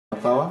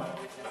Okawa?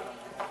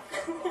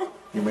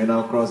 You may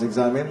now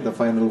cross-examine the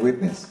final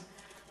witness.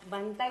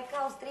 Bantay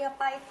ka, Austria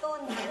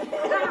Python.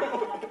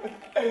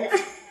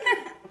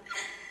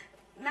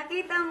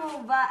 Nakita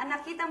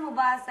mo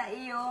ba sa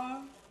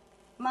iyong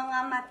mga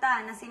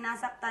mata na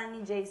sinasaktan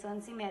ni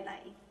Jason si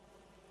Melay?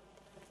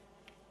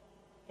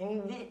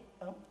 Hindi.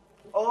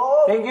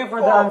 Oh, Thank you for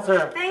the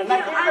answer. Thank you.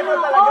 nakita ko Ano?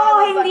 talaga Oo,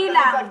 na hindi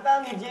lang. saktan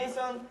ni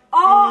Jason.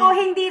 Oo,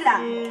 hindi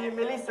lang. Si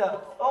Melissa.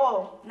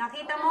 Oh,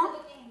 Nakita mo?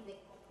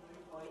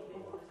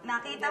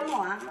 Nakita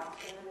mo, ah?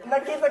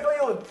 nakita ko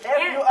yun.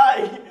 FUI.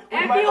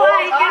 With my FUI,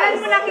 own kailan eyes.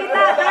 mo nakita,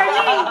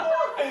 attorney?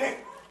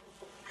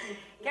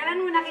 Kailan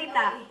mo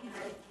nakita?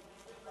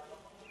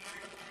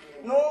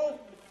 Nung,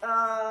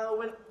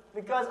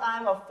 because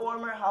I'm a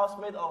former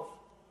housemate of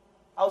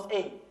House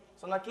A.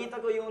 So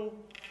nakita ko yun.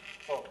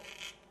 Oh.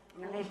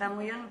 Nakita mo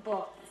yun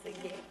po.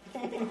 Sige.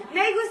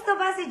 May gusto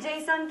ba si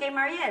Jason kay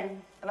Mariel?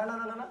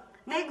 Ano?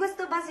 May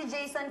gusto ba si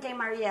Jason kay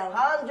Mariel?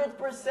 100%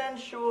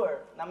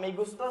 sure na may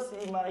gusto si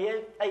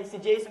si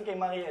Jason kay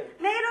Mariel.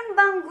 Mayroon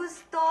bang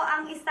gusto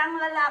ang isang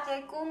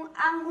lalaki kung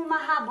ang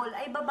humahabol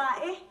ay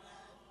babae?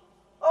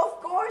 Of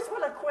course,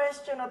 wala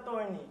question,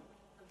 attorney.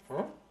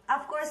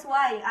 Of course,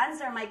 why?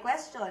 Answer my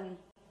question.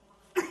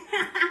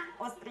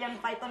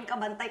 Austrian Python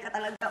ka, bantay ka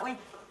talaga. Uy,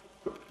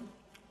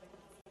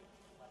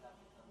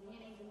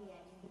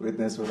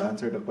 Witness will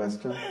answer the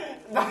question.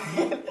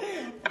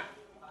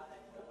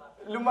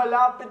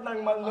 Lumalapit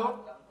ng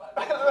manok.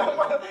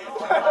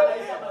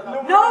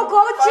 no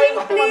coaching,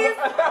 please!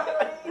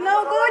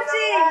 No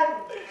coaching!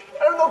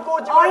 Ano no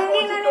coaching? O,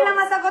 hindi na nila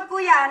masagot,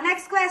 kuya.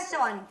 Next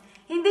question.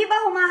 Hindi ba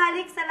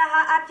humahalik sa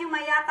lahat at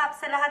yumayakap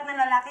sa lahat ng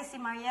lalaki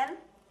si Mariel?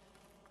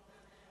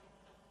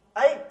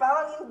 Ay,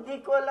 parang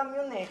hindi ko alam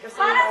yun eh. Kasi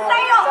Parang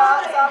sa'yo!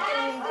 sa akin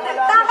hindi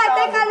wala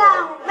Teka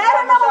lang.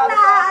 Meron akong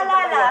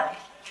naaalala.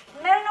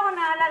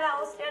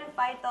 Austrian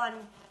Python.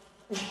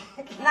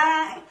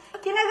 Na,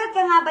 kinagat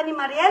ka nga ba ni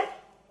Mariel?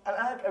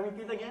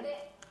 Repeat again?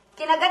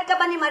 Kinagat ka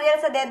ba ni Mariel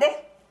sa dede?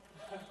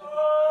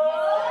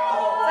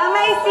 Sa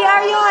may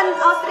CR yun,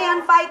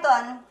 Austrian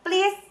Python.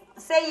 Please,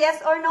 say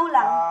yes or no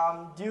lang.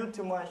 Due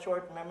to my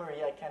short memory,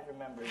 I can't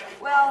remember that.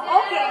 Well,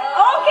 okay.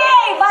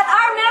 Okay, but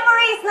our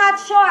memory is not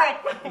short.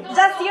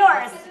 Just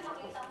yours.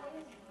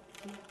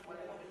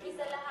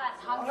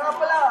 O nga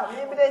pala,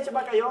 may ebidensya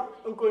ba kayo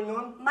tungkol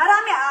nun?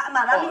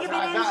 Maraming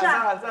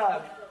ebidensya.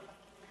 Saan?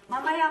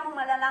 Mamaya mo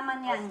malalaman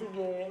yan.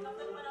 Sige.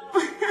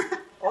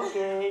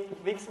 Okay,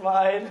 big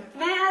smile.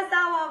 May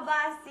asawa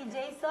ba si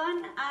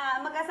Jason?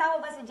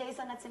 Mag-asawa ba si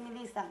Jason at si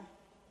Melissa?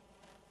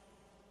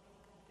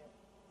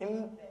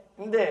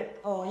 Hindi.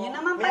 Oh, yun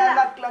naman May pala.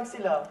 anak lang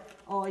sila.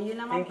 Oh, yun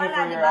naman Thank you pala,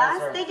 for di your ba?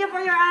 answer. Thank you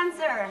for your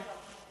answer.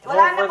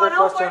 Wala na po,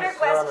 no further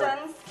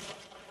questions.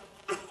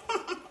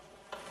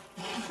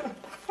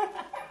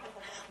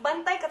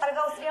 Bantay ka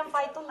talaga, Austrian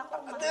Python. Ako,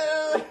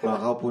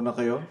 Makakaupo na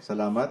kayo.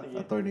 Salamat,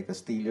 Attorney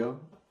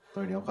Castillo,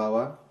 Attorney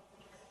Okawa,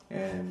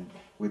 and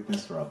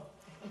Witness Rob.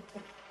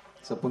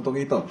 Sa puntong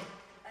ito,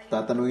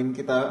 tatanungin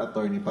kita,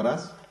 Attorney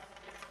Paras.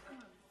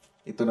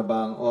 Ito na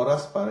ba ang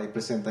oras para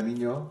ipresenta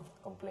ninyo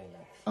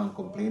ang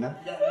complainant?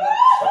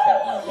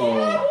 O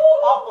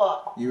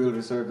Opo. you will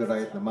reserve the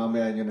right na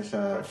mamaya nyo na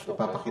siya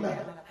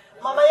ipapakilala?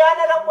 Mamaya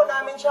na lang po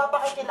namin siya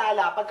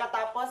pakikilala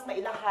pagkatapos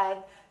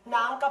mailahad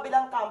ng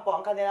kabilang kampo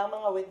ang kanilang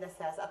mga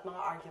witnesses at mga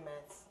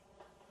arguments.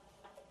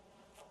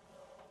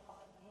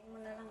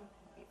 mo na lang.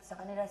 Sa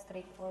kanila,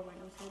 straightforward.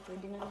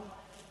 Pwede na lang.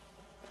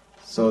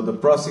 So the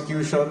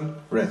prosecution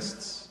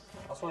rests.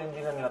 Kaso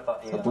hindi na nila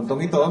Sa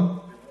puntong ito,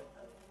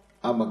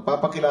 ang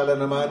magpapakilala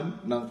naman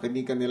ng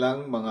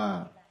kanilang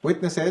mga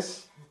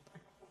witnesses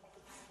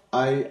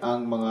ay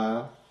ang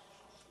mga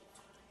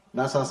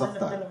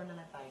nasasaktan.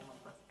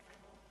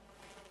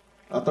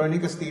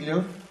 Attorney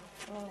Castillo,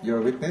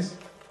 your witness.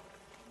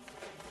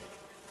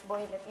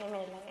 Boy, let me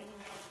lang.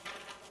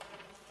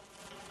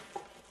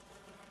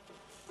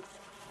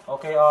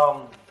 Okay,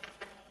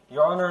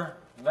 Your Honor,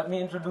 let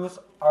me introduce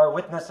our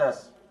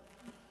witnesses.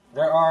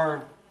 There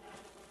are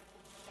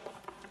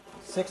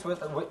 6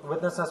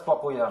 witnesses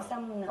po, kuya. Isa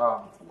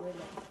muna.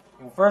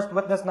 Yung first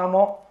witness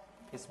namo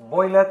is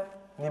Boylet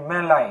ni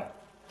Melay,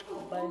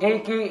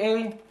 a.k.a.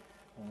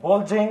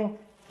 Bulging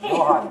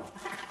Johan.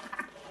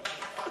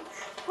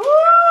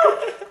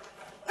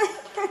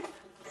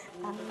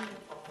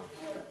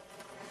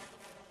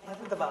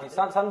 Okay,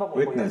 saan ba po,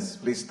 kuya? Witness,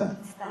 please stand.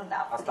 Stand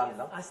up. Stand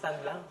lang? Stand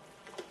lang.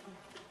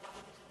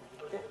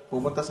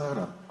 Pumunta sa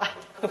harap.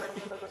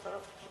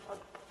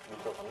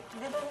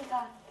 Dito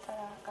ka sa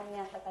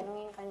kanya.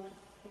 Tatanungin ka niya.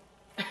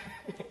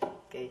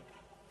 Okay.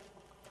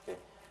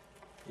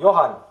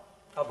 Johan,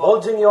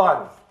 Bulging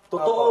Johan,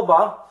 totoo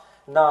ba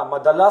na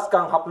madalas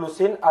kang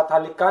haplusin at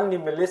halikan ni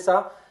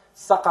Melissa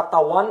sa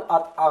katawan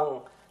at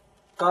ang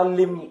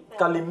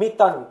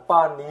kalimitan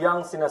pa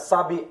niyang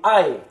sinasabi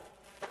ay